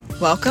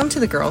Welcome to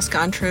the Girls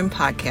Gone Trim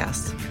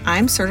podcast.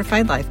 I'm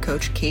certified life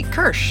coach Kate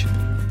Kirsch.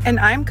 And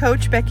I'm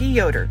Coach Becky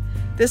Yoder.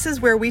 This is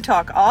where we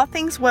talk all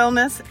things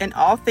wellness and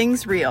all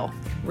things real.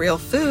 Real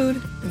food,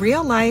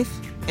 real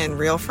life, and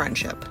real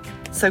friendship.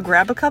 So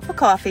grab a cup of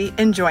coffee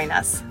and join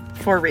us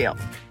for real.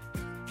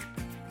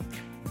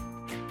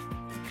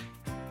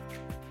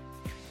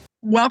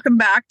 Welcome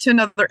back to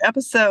another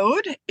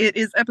episode. It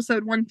is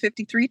episode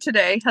 153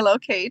 today. Hello,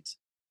 Kate.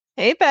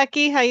 Hey,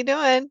 Becky. How you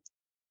doing?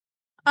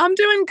 I'm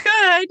doing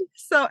good.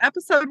 So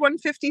episode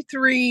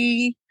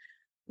 153,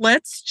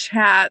 let's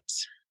chat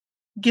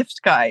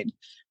gift guide.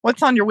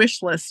 What's on your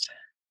wish list,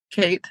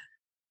 Kate?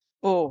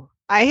 Oh,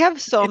 I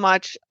have so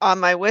much on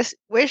my wish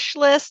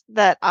list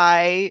that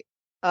I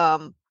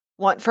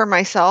want for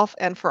myself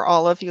and for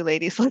all of you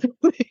ladies listening.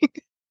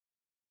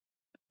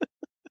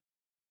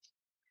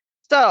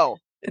 So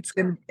it's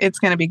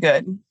gonna be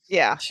good.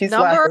 Yeah. She's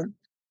laughing.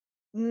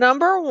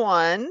 Number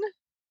one,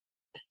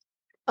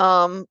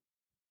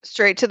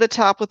 straight to the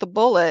top with a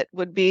bullet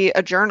would be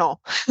a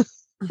journal.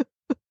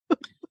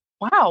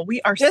 Wow,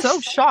 we are so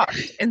shocked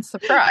and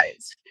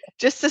surprised.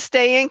 Just to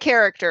stay in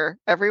character.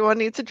 Everyone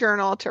needs a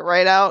journal to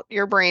write out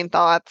your brain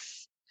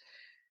thoughts,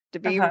 to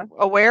be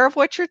aware of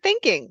what you're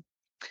thinking.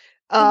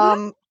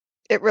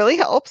 It really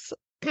helps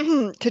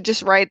to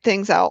just write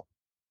things out.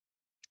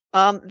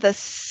 The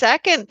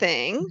second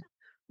thing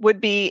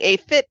would be a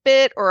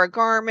Fitbit or a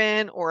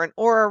Garmin or an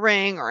Oura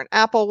Ring or an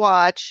Apple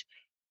Watch.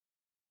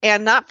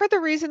 And not for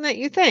the reason that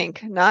you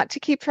think, not to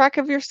keep track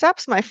of your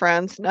steps, my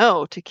friends.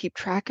 No, to keep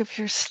track of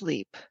your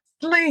sleep.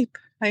 Sleep.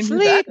 I knew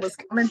that was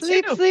coming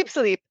too. Sleep.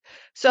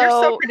 You're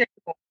so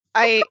predictable.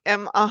 I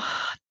am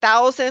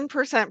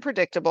 1,000%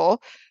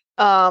 predictable.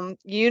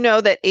 You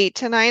know that 8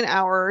 to 9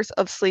 hours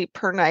of sleep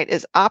per night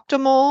is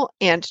optimal,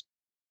 and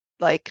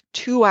like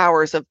 2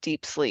 hours of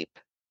deep sleep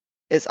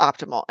is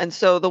optimal. And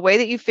so the way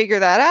that you figure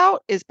that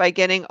out is by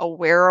getting a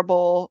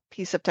wearable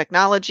piece of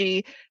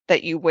technology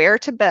that you wear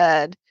to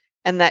bed,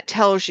 and that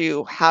tells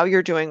you how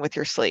you're doing with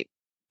your sleep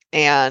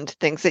and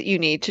things that you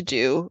need to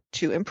do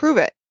to improve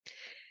it.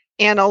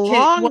 And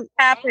what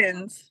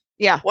happens?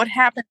 Yeah. What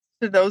happens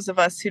to those of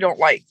us who don't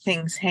like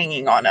things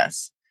hanging on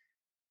us?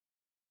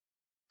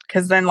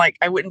 Because then,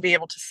 I wouldn't be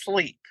able to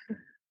sleep.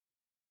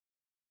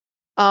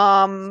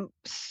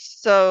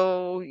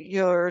 So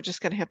you're just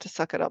going to have to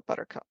suck it up,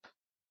 Buttercup.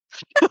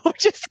 No,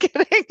 just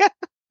kidding.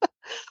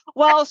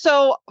 Well,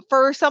 so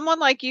for someone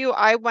like you,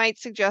 I might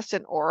suggest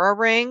an Oura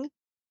Ring.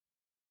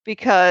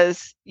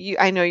 Because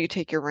I know you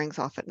take your rings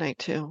off at night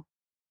too.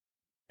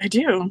 I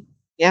do.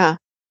 Yeah.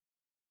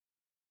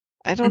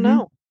 I don't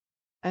know.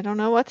 I don't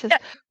know what to. Yeah.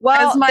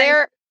 Well,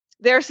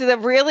 there's the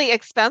really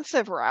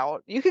expensive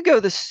route. You could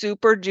go the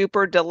super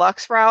duper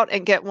deluxe route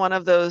and get one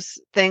of those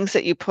things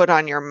that you put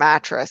on your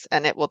mattress,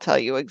 and it will tell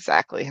you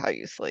exactly how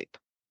you sleep.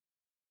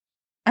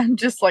 I'm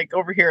just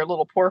over here, a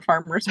little poor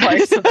farmer's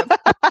wife. So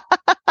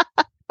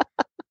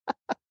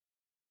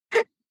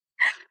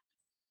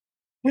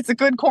it's a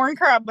good corn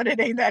crop, but it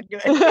ain't that good.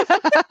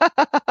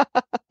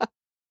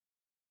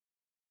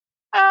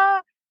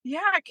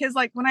 Yeah, because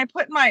when I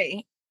put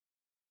my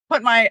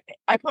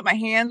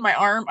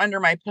arm under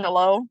my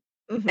pillow,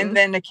 and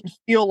then I can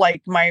feel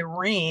my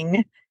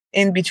ring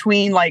in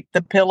between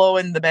the pillow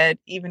and the bed,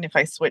 even if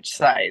I switch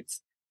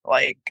sides.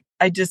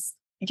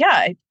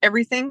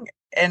 Everything,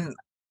 and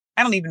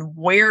I don't even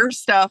wear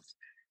stuff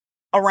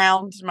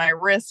around my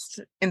wrist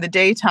in the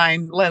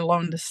daytime, let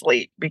alone to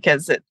sleep,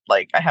 because it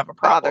I have a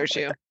problem. Bothers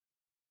you.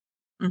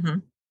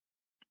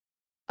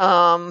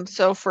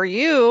 So for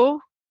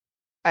you,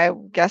 I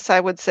guess I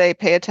would say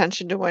pay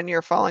attention to when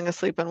you're falling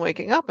asleep and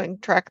waking up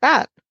and track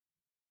that.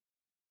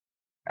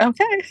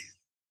 Okay.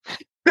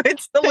 Good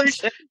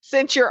solution.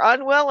 Since you're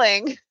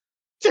unwilling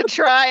to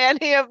try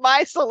any of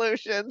my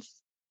solutions.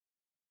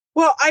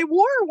 Well, I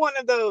wore one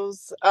of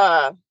those,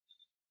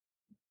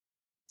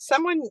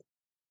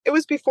 it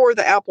was before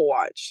the Apple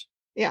Watch.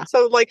 Yeah.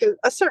 So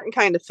a certain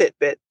kind of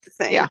Fitbit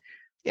thing. Yeah.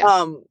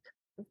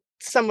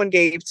 Someone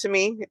gave to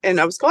me, and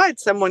I was glad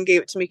someone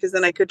gave it to me, because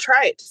then I could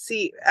try it to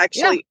see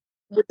actually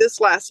would this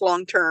last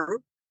long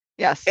term.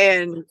 Yes.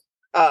 And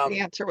the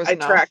answer was I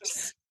no.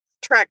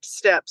 tracked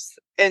steps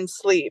and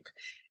sleep,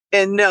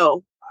 and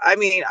no. I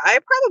mean, I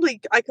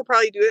could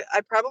probably do it. I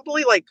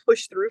probably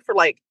pushed through for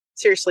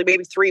seriously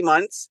maybe 3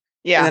 months.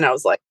 Yeah. And then I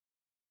was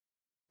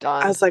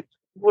done. I was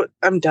what?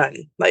 I'm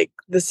done.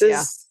 This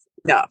is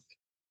enough.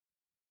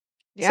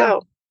 Yeah.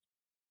 So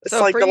it's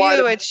for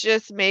you, it's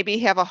just maybe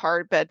have a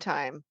hard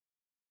bedtime.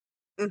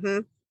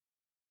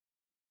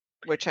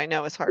 Which I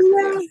know is hard for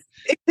you.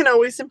 It can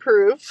always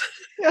improve.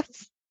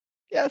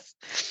 Yes.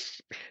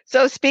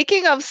 So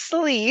speaking of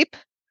sleep,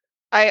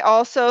 I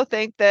also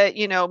think that,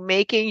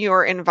 making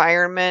your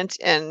environment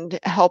and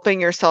helping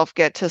yourself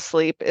get to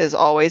sleep is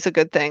always a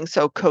good thing.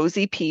 So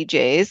cozy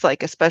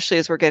PJs, especially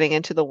as we're getting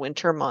into the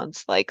winter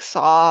months,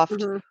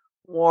 soft,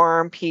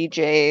 warm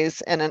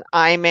PJs and an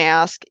eye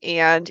mask.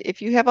 And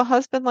if you have a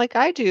husband like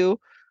I do,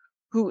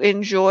 who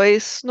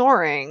enjoys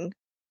snoring,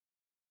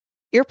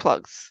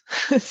 earplugs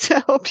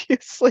to help you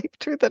sleep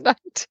through the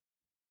night.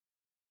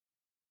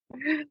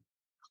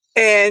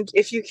 And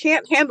if you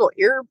can't handle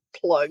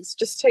earplugs,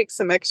 just take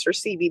some extra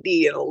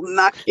CBD. It'll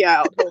knock you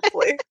out,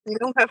 hopefully. You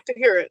don't have to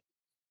hear it.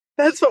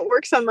 That's what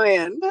works on my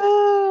end.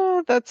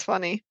 Oh, that's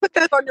funny. Put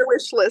that on your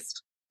wish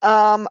list.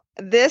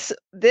 This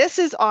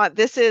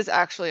is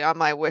actually on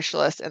my wish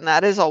list, and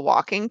that is a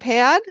walking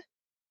pad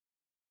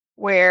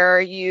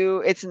where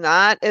it's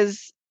not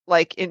as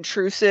like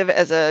intrusive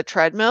as a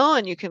treadmill,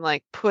 and you can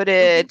like put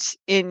it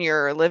in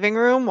your living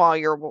room while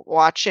you're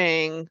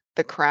watching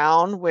The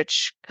Crown,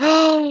 which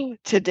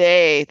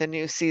today the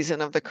new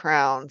season of The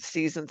Crown,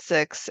 season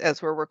 6,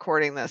 as we're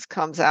recording this,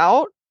 comes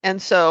out.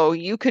 And so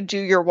you could do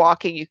your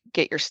walking, you could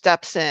get your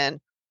steps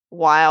in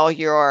while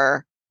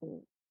you're,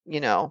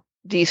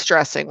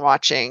 de-stressing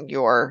watching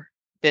your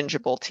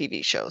bingeable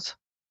TV shows.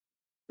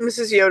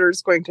 Mrs. Yoder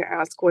is going to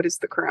ask, what is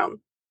The Crown?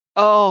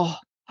 Oh,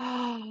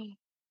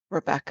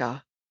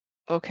 Rebecca.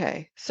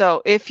 Okay.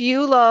 So if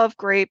you love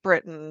Great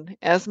Britain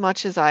as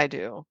much as I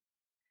do,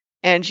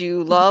 and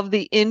you love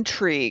the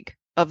intrigue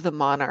of the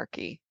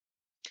monarchy,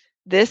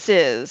 this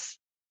is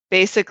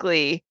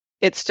basically,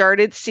 it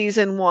started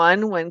season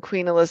 1 when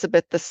Queen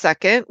Elizabeth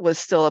II was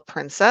still a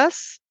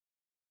princess.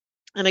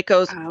 And it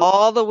goes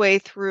all the way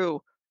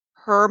through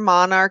her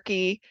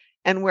monarchy,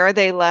 and where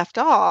they left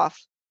off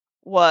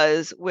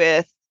was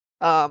with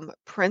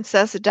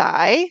Princess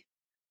Di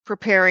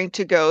preparing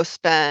to go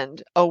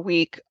spend a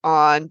week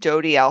on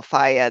Dodi Al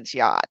Fayed's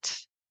yacht.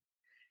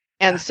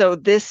 And so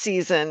this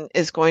season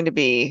is going to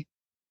be,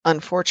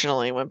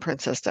 unfortunately, when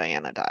Princess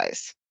Diana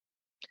dies.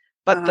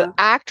 But the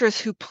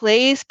actress who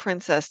plays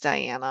Princess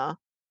Diana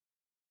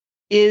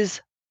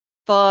is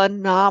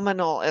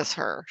phenomenal as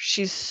her.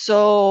 She's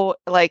so,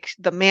 like,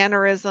 the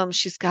mannerisms,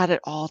 she's got it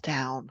all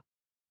down.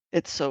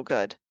 It's so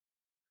good.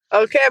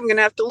 Okay, I'm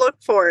gonna have to look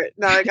for it.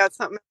 Now I got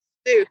something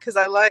to do, because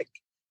I like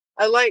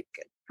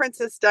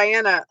Princess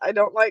Diana. I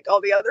don't like all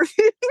the other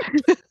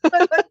things. I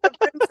like the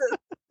princess.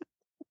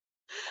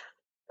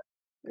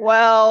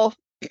 Well,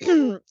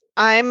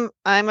 I'm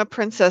a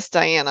Princess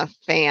Diana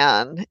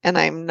fan, and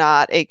I'm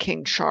not a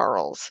King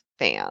Charles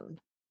fan.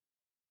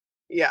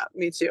 Yeah,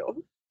 me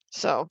too.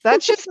 So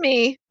that's just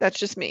me. That's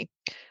just me.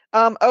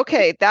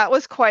 Okay, that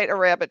was quite a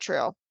rabbit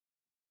trail.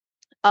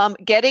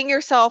 Getting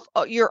yourself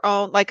your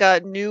own, like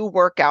a new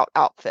workout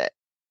outfit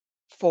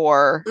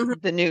for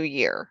the new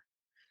year.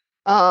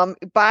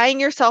 Buying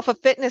yourself a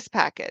fitness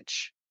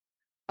package.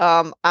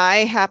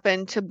 I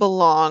happen to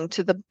belong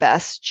to the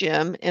best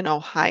gym in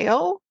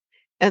Ohio.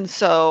 And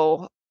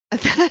so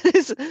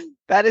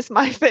that is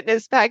my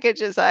fitness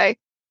package. Is I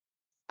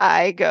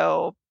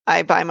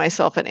buy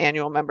myself an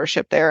annual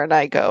membership there, and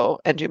I go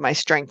and do my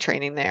strength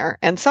training there.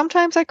 And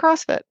sometimes I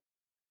CrossFit.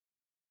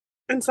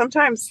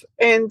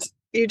 And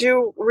you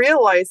do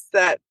realize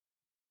that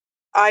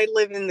I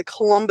live in the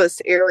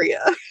Columbus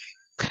area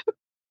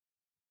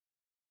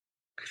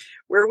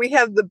where we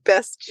have the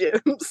best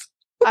gyms.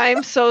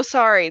 I'm so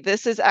sorry.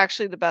 This is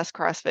actually the best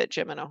CrossFit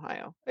gym in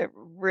Ohio. It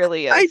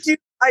really is.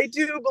 I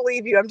do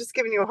believe you. I'm just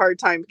giving you a hard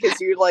time because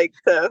you like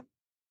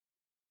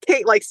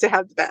Kate likes to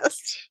have the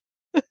best.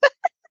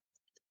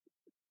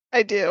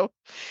 I do.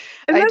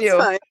 And that's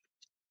fine.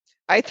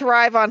 I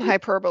thrive on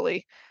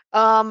hyperbole.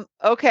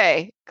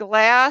 Okay,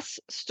 glass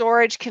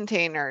storage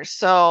containers.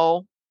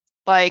 So,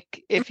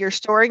 like, if you're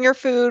storing your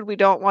food, we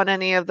don't want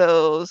any of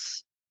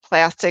those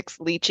plastics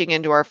leaching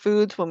into our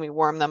foods when we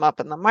warm them up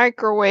in the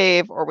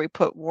microwave, or we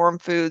put warm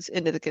foods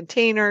into the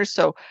containers.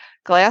 So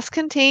glass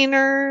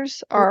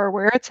containers are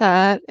where it's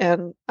at,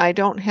 and I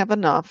don't have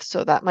enough,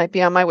 so that might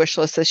be on my wish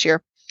list this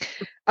year.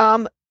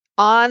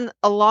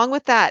 Along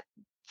with that,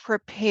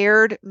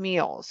 prepared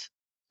meals.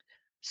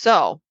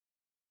 So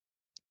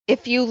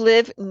if you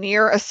live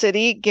near a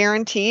city,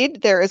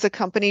 guaranteed there is a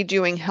company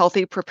doing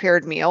healthy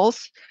prepared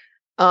meals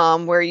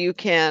where you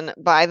can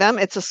buy them.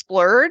 It's a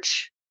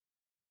splurge.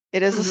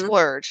 It is a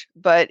splurge.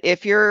 But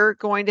if you're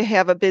going to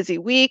have a busy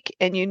week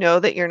and you know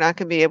that you're not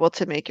going to be able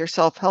to make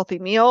yourself healthy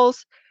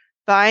meals,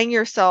 buying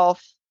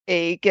yourself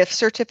a gift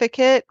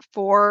certificate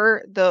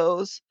for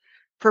those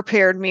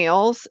prepared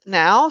meals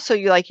now. So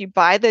you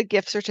buy the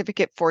gift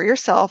certificate for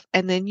yourself,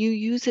 and then you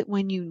use it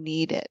when you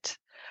need it.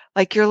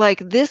 Like, you're like,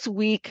 this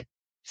week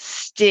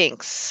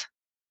stinks.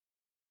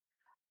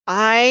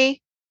 I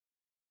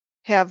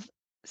have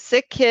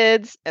sick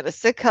kids and a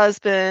sick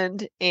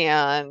husband,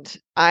 and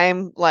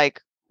I'm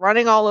like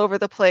running all over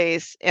the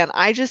place, and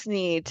I just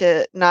need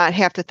to not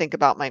have to think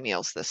about my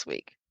meals this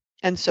week.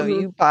 And so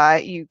you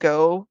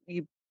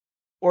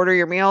order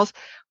your meals.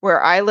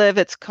 Where I live,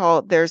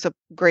 there's a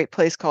great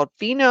place called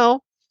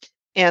Fino,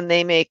 and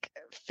they make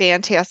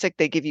fantastic.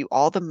 They give you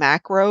all the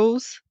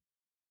macros.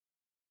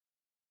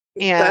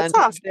 And that's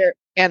awesome.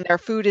 Their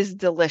food is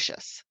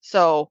delicious.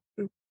 So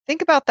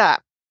think about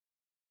that.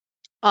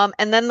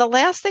 And then the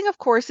last thing, of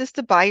course, is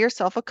to buy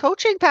yourself a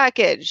coaching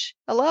package.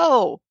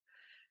 Hello.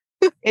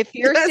 If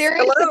you're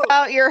serious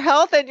about your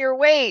health and your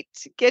weight,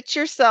 get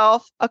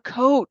yourself a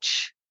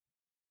coach,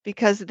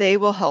 because they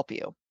will help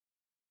you.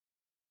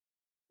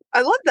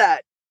 I love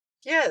that.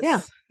 Yes.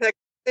 Yeah.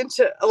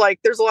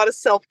 There's a lot of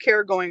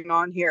self-care going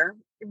on here,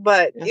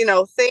 but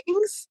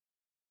things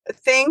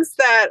things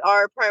that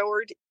are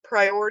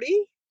priority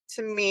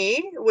to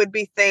me would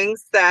be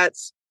things that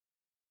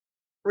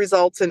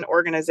results in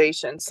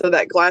organization. So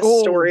that glass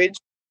storage,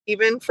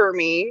 even for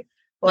me,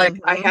 like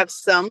I have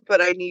some,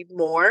 but I need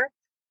more.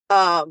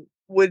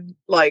 Would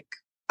like,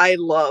 I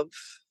love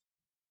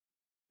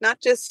not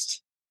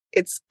just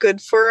it's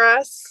good for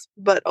us,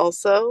 but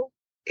also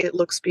it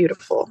looks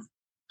beautiful.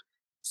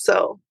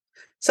 So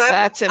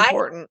that's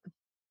important.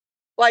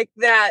 Like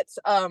that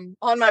on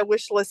my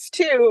wish list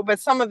too, but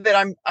some of it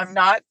I'm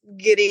not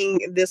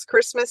getting this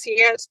Christmas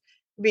yet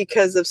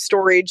because of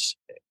storage.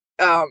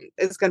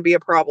 Is going to be a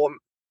problem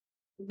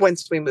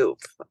once we move.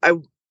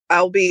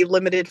 I'll be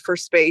limited for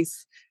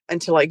space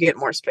until I get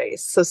more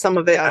space. So some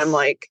of it I'm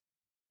like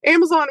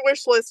Amazon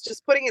wish list,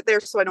 just putting it there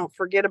so I don't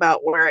forget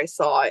about where I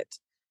saw it.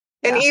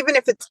 And even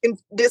if it's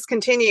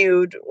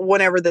discontinued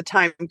whenever the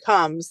time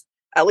comes,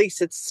 at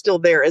least it's still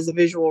there as a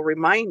visual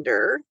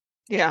reminder.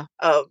 Yeah.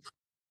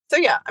 So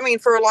yeah, I mean,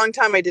 for a long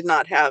time I did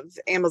not have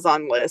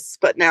Amazon lists,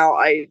 but now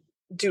I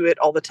do it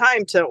all the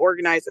time to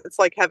organize. It's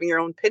like having your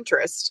own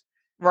Pinterest.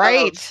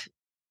 Right.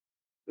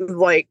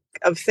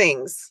 Of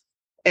things.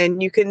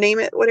 And you can name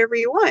it whatever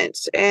you want.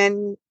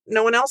 And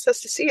no one else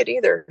has to see it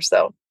either.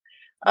 So,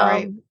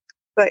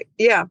 but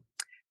yeah.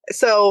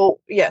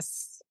 So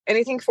yes,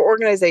 anything for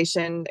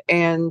organization.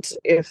 And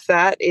if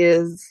that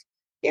is,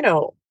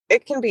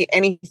 it can be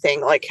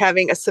anything, like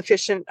having a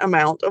sufficient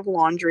amount of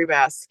laundry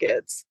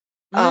baskets.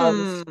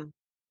 Only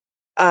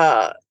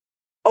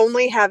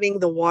having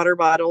the water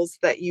bottles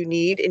that you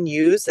need and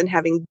use and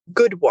having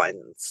good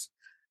ones.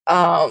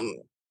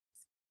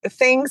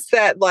 Things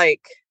that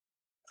like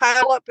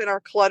pile up in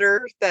our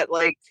clutter that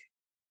like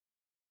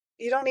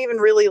you don't even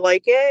really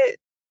like it.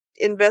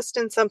 Invest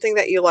in something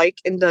that you like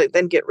and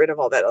then get rid of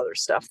all that other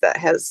stuff that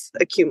has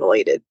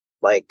accumulated.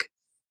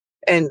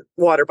 And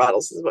water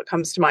bottles is what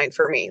comes to mind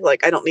for me.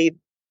 Like I don't need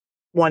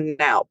one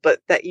now, but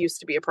that used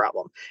to be a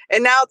problem.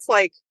 And now it's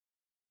like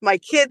my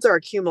kids are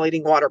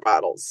accumulating water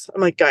bottles.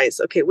 I'm like, guys,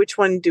 okay, which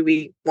one do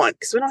we want?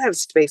 Because we don't have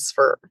space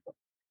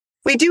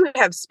we do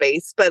have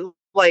space, but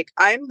like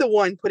I'm the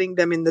one putting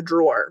them in the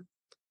drawer.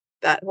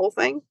 That whole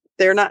thing.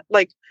 They're not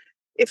like,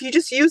 if you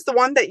just use the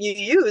one that you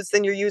use,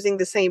 then you're using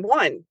the same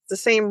one. The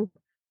same,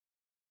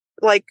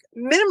 like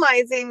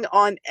minimizing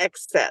on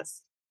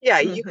excess. Yeah,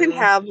 you can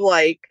have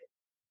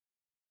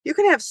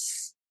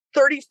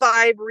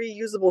 35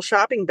 reusable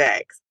shopping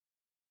bags,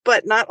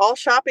 but not all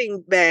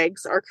shopping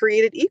bags are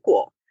created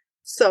equal.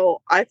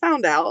 So I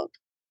found out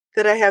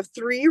that I have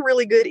 3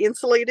 really good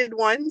insulated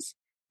ones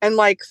and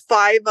like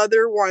 5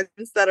 other ones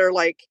that are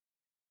like,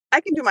 I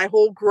can do my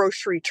whole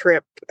grocery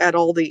trip at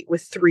Aldi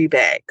with 3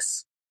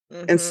 bags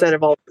instead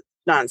of all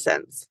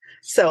nonsense.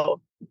 So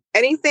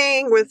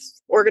anything with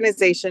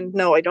organization,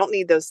 no, I don't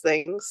need those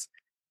things.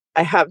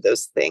 I have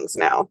those things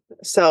now.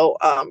 So,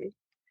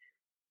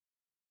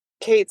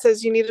 Kate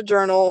says you need a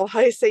journal.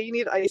 I say you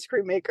need an ice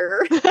cream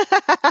maker.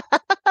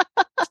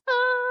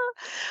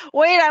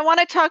 Wait, I want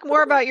to talk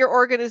more about your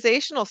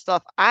organizational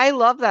stuff. I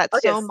love that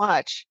so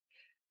much.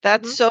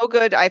 That's so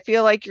good. I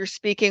feel like you're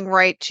speaking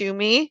right to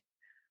me.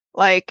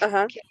 Like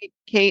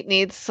Kate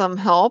needs some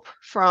help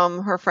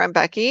from her friend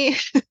Becky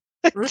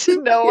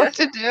to know what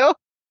to do.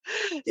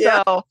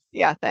 Yeah. So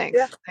yeah, thanks.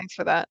 Yeah. Thanks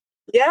for that.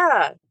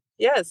 Yeah.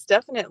 Yes,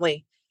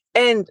 definitely.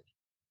 And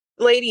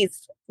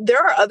ladies, there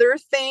are other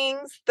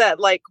things that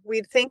like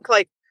we'd think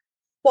like,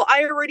 well,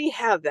 I already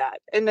have that.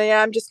 And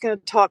I'm just going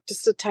to talk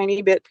just a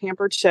tiny bit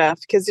Pampered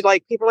Chef because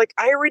like people are like,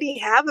 I already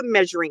have a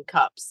measuring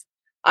cups.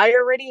 I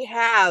already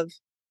have.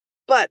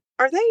 But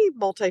are they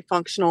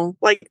multifunctional?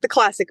 Like the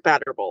classic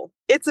batter bowl.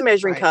 It's a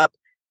measuring cup.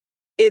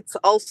 It's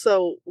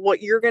also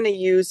what you're going to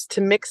use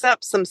to mix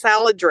up some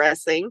salad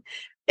dressing.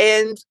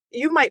 And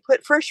you might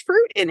put fresh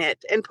fruit in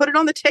it and put it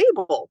on the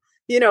table.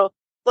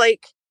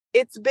 Like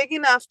it's big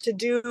enough to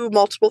do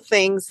multiple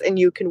things and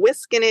you can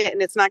whisk in it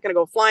and it's not going to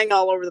go flying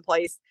all over the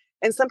place.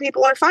 And some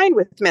people are fine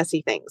with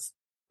messy things.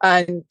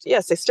 And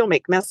yes, I still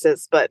make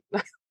messes, but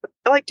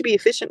I like to be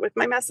efficient with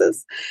my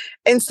messes.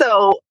 And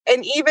so,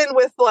 and even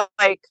with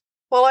like,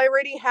 well, I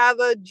already have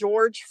a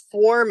George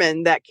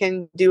Foreman that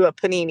can do a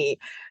panini,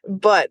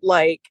 but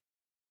like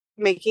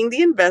making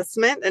the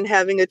investment and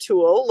having a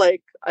tool,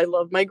 like I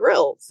love my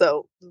grill.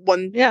 So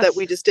one that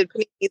we just did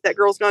panini that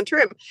Girls Gone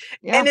Trim.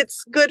 Yeah. And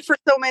it's good for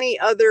so many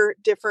other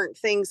different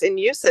things and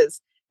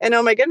uses. And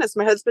oh my goodness,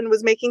 my husband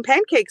was making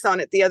pancakes on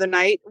it the other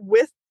night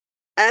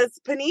as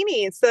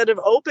panini instead of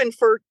open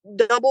for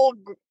double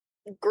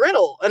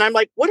griddle. And I'm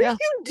like, what are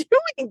you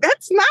doing?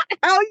 That's not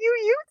how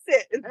you use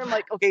it. And I'm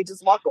like, okay,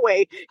 just walk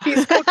away.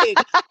 He's cooking.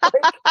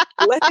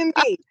 Let him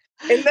be.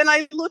 And then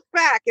I looked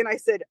back and I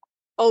said,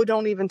 oh,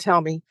 don't even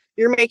tell me.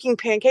 You're making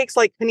pancakes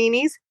like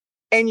paninis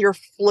and you're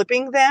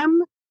flipping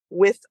them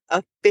with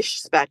a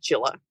fish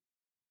spatula.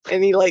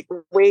 And he like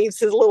waves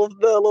the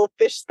little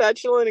fish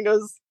spatula and he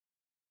goes,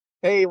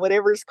 hey,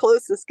 whatever's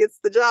closest gets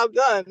the job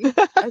done.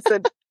 I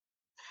said,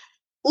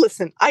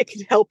 listen, I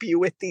can help you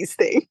with these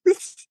things.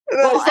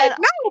 And I was like,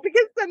 no,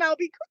 because then I'll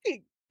be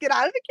cooking. Get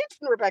out of the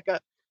kitchen,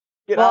 Rebecca.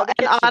 Get out Well, of the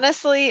and kitchen.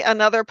 honestly,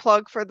 another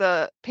plug for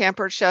the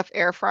Pampered Chef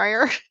air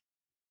fryer.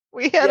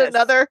 We had Yes.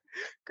 another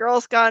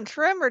Girls Gone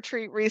Trim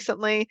retreat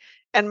recently,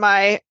 and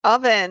my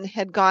oven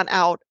had gone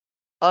out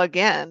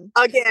again.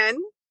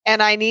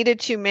 And I needed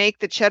to make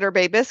the Cheddar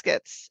Bay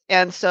biscuits.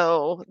 And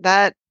so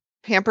that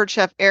Pampered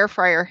Chef air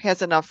fryer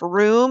has enough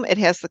room. It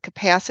has the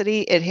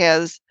capacity.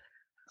 It's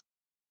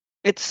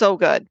so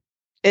good.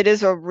 It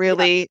is a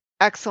really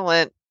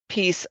excellent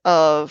piece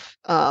of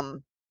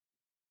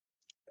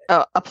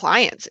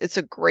appliance. It's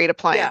a great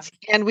appliance.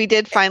 And we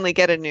did finally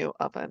get a new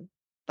oven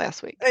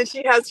last week. And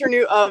she has her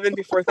new oven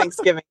before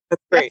Thanksgiving.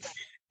 That's great. Yes.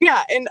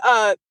 Yeah. And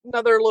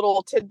another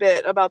little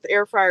tidbit about the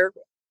air fryer.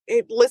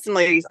 Listen,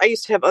 ladies, I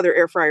used to have other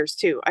air fryers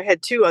too. I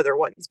had 2 other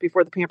ones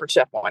before the Pampered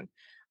Chef one.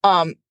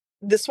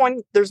 This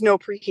one, there's no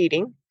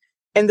preheating.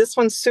 And this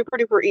one's super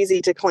duper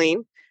easy to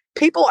clean.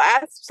 People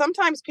ask,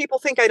 sometimes people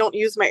think I don't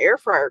use my air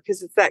fryer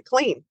because it's that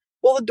clean.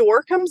 Well, the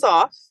door comes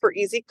off for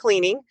easy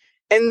cleaning,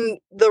 and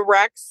the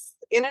racks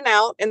in and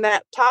out, and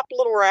that top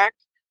little rack,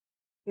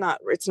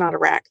 it's not a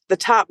rack, the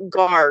top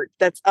guard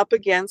that's up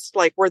against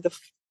like where the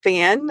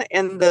fan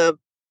and the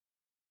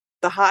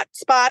hot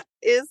spot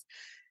is.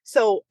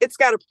 So it's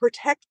got a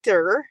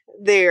protector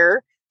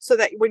there so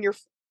that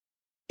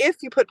if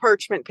you put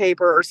parchment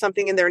paper or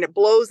something in there and it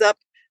blows up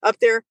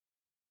there,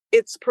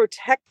 it's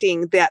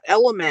protecting that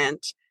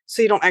element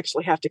so you don't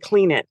actually have to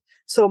clean it.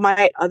 So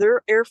my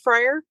other air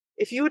fryer,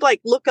 if you would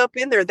like look up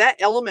in there, that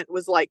element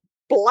was like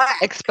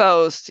black.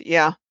 Exposed.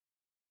 Yeah.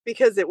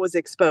 Because it was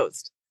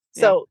exposed.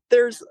 So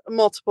there's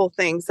multiple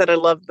things that I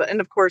love. And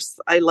of course,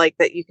 I like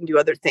that you can do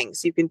other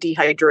things. You can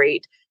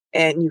dehydrate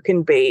and you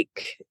can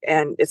bake,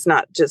 and it's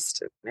not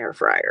just an air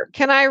fryer.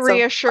 Can I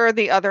reassure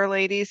the other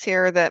ladies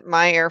here that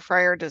my air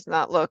fryer does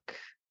not look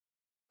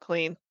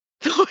clean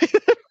the way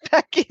that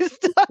Becky's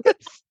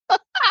does?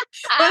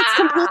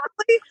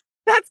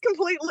 That's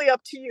completely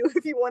up to you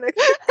if you want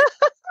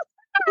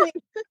to.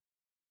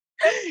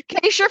 In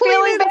case you're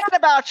feeling bad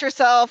about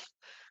yourself.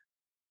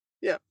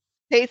 Yeah.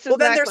 Well,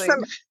 then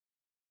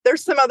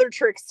there's some other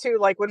tricks too.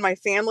 Like when my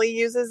family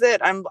uses it,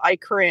 I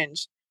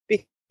cringe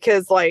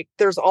because like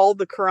there's all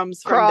the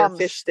crumbs from their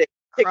fish stick,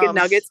 chicken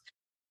nuggets.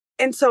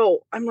 And so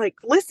I'm like,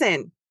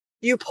 listen,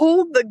 you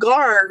pull the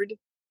guard,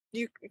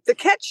 the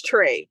catch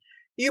tray,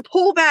 you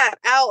pull that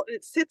out and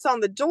it sits on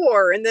the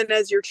door. And then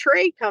as your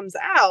tray comes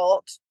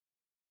out,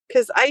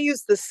 because I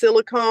use the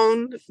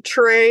silicone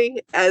tray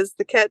as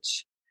the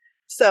catch.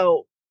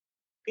 So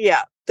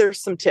yeah,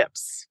 there's some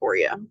tips for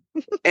you.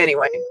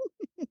 Anyway.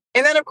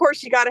 And then of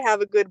course you got to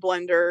have a good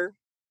blender.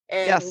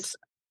 And,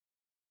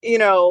 you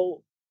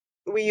know,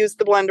 we use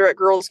the blender at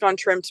Girls Gone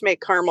Trim to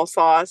make caramel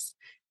sauce.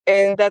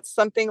 And that's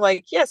something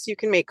like, yes, you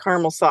can make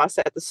caramel sauce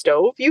at the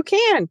stove. You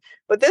can,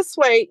 but this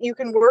way you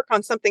can work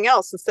on something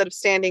else instead of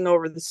standing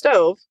over the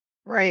stove,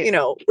 right? You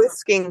know,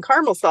 whisking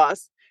caramel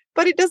sauce.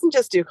 But it doesn't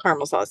just do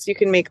caramel sauce. You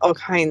can make all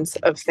kinds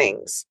of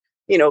things,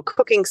 you know,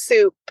 cooking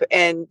soup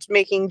and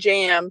making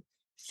jam,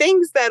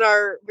 things that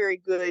are very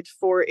good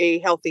for a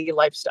healthy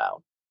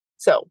lifestyle.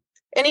 So,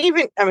 and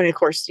even, I mean, of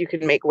course, you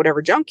can make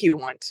whatever junk you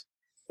want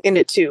in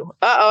it too.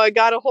 I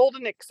got to hold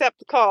and accept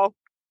the call.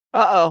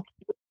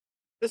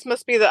 This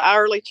must be the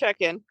hourly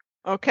check-in.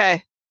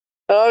 Okay.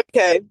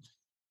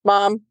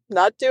 Mom,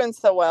 not doing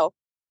so well.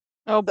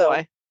 Oh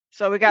boy.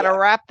 So we got to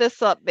wrap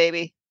this up,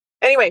 baby.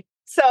 Anyway,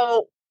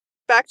 so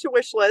back to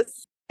wish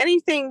list.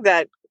 Anything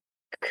that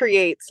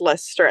creates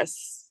less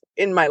stress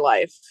in my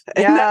life.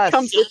 And that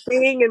comes with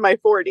being in my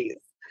 40s.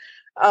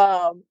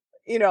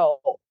 You know,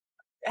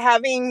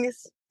 having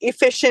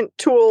efficient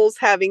tools,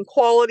 having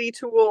quality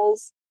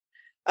tools.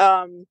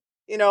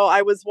 You know,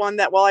 I was one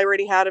that, well, I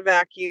already had a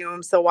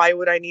vacuum, so why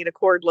would I need a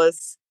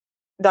cordless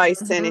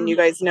Dyson? Mm-hmm. And you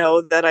guys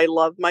know that I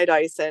love my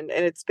Dyson,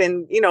 and it's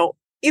been, you know,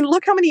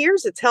 look how many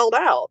years it's held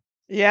out.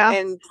 Yeah.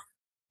 And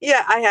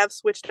yeah, I have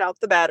switched out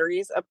the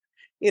batteries up,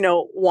 you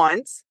know,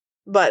 once,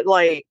 but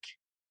like,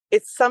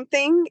 it's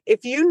something,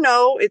 if you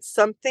know it's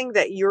something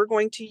that you're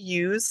going to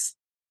use,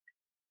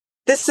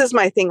 this is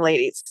my thing,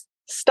 ladies.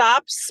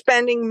 Stop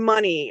spending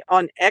money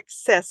on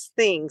excess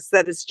things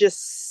that is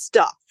just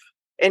stuff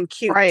and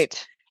cute.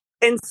 Right.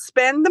 And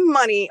spend the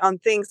money on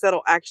things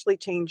that'll actually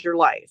change your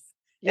life.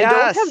 Yes.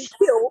 And don't have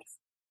guilt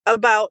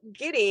about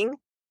getting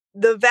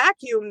the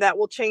vacuum that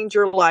will change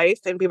your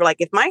life. And people are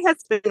like, if my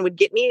husband would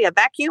get me a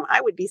vacuum,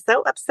 I would be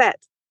so upset.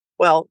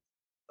 Well,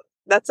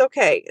 that's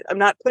okay. I'm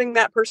not putting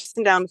that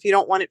person down. If you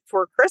don't want it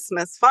for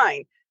Christmas,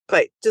 fine.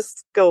 But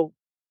just go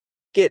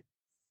get,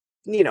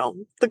 you know,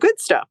 the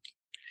good stuff.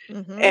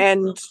 Mm-hmm.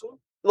 And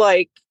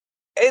like,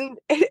 and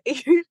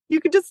you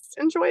could just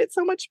enjoy it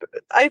so much.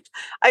 I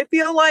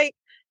feel like,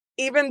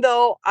 even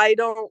though I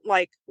don't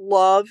like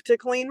love to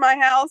clean my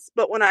house,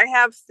 but when I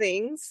have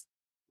things,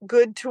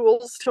 good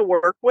tools to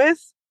work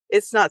with,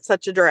 it's not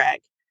such a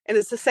drag. And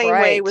it's the same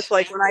way with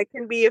like when I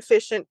can be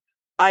efficient.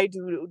 I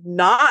do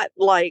not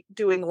like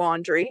doing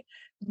laundry,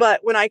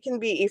 but when I can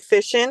be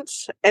efficient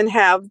and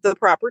have the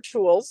proper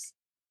tools,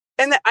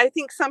 and I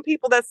think some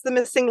people, that's the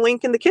missing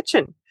link in the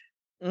kitchen.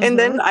 And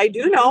then I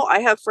do know I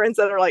have friends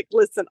that are like,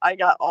 listen, I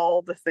got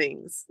all the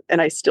things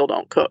and I still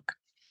don't cook.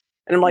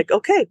 And I'm like,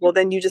 okay, well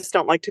then you just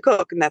don't like to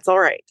cook and that's all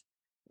right.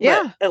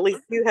 Yeah. But at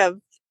least you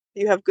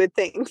have good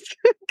things.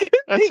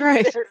 That's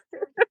right. There.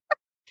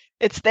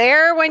 It's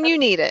there when you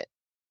need it.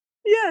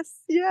 Yes.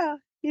 Yeah.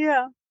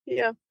 Yeah.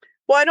 Yeah.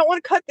 Well, I don't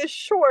want to cut this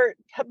short,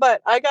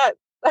 but I got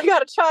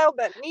a child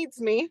that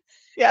needs me.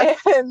 Yes.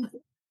 And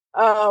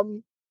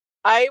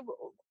I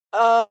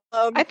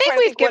think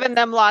we've given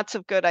them lots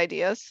of good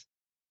ideas.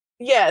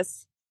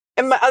 Yes.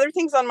 And my other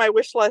things on my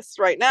wish list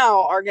right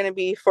now are going to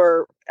be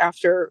for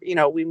after,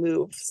 we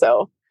move.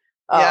 So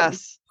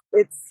yes,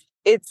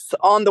 it's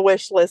on the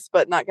wish list,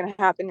 but not going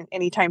to happen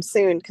anytime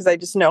soon because I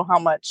just know how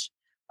much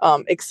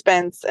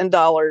expense and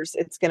dollars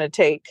it's going to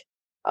take,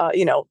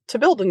 to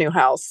build a new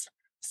house.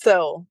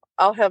 So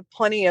I'll have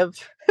plenty of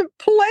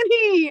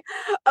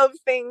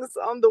things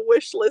on the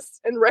wish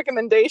list and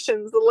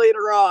recommendations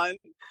later on.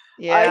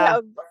 Yeah.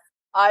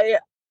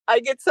 I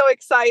get so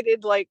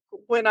excited, like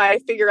when I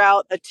figure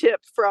out a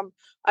tip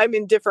I'm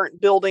in different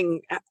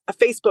building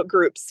Facebook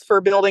groups for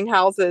building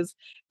houses.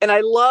 And I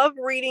love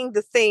reading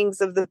the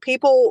things of the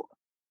people,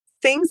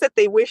 things that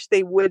they wish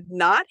they would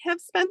not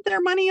have spent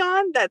their money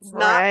on. That's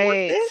not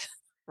worth it.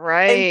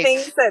 Right. And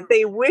things that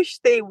they wish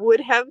they would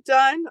have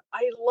done.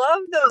 I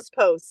love those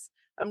posts.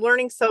 I'm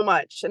learning so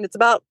much. And it's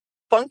about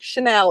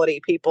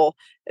functionality, people,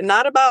 and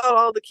not about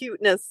all the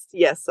cuteness.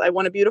 Yes, I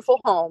want a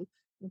beautiful home.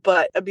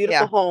 But a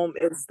beautiful home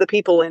is the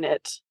people in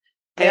it.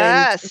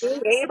 Yes.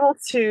 And being able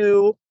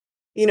to,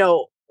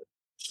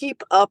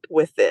 keep up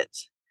with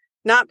it,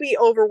 not be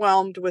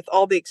overwhelmed with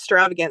all the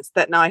extravagance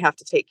that now I have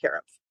to take care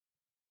of.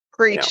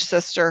 Preach,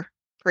 sister.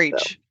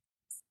 Preach.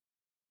 So,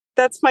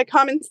 that's my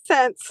common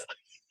sense.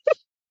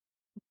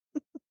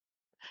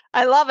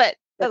 I love it.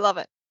 I love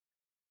it.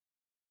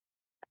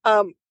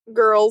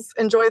 Girls,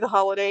 enjoy the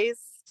holidays.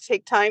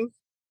 Take time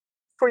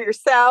for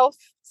yourself.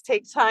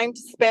 Take time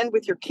to spend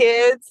with your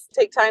kids.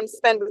 Take time to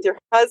spend with your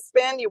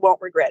husband. You won't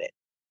regret it.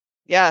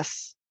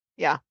 Yes.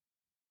 Yeah.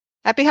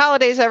 Happy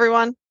holidays,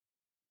 everyone.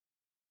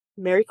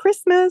 Merry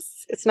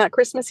Christmas. It's not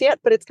Christmas yet,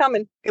 but it's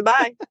coming.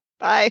 Goodbye.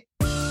 Bye.